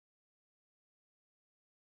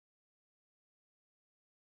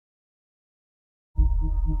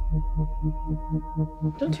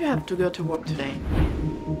Don't you have to go to work today?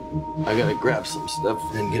 I gotta grab some stuff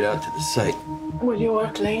and get out to the site. Will you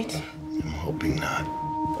work late? I'm hoping not.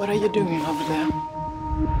 What are you doing over there?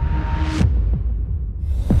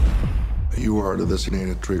 You are the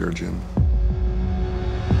designated trigger, Jim.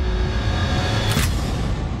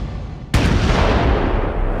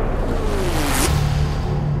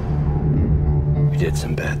 We did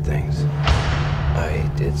some bad things. I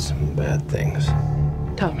did some bad things.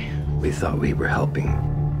 Tell me. We thought we were helping,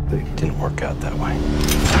 but it didn't work out that way.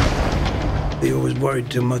 You always worried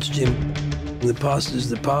too much, Jim. The past is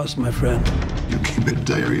the past, my friend. You keep a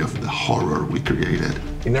diary of the horror we created.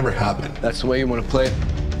 It never happened. That's the way you want to play it?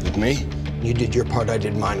 With me? You did your part, I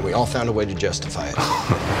did mine. We all found a way to justify it.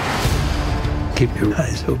 Keep your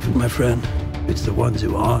eyes open, my friend. It's the ones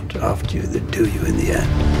who aren't after you that do you in the end.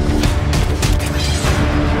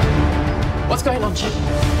 What's going on, Jim?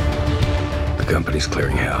 The company's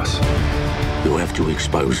clearing house. You'll have to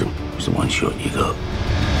expose him. It's the one shot you got.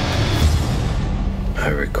 I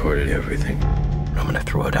recorded everything. I'm gonna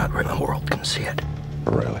throw it out where the world can see it.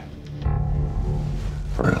 Really?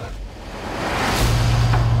 Really?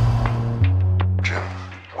 Jim,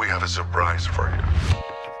 we have a surprise for you.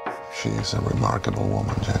 She is a remarkable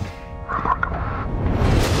woman, Jim. Remarkable.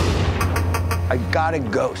 I gotta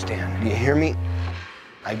go, Stan. You hear me?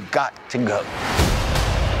 I got to go.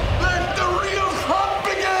 Let the real hunt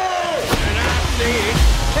begin! And I say,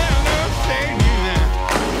 hello, say you now.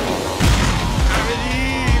 I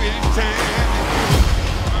believe it's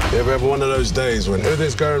time. You ever have one of those days when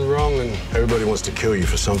everything's going wrong and everybody wants to kill you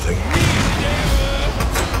for something?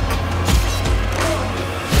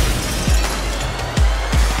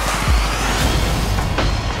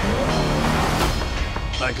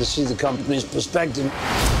 I can see the company's perspective.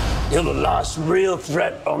 You're the last real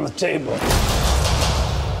threat on the table.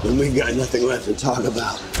 And we got nothing left to talk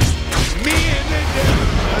about. Me and the devil.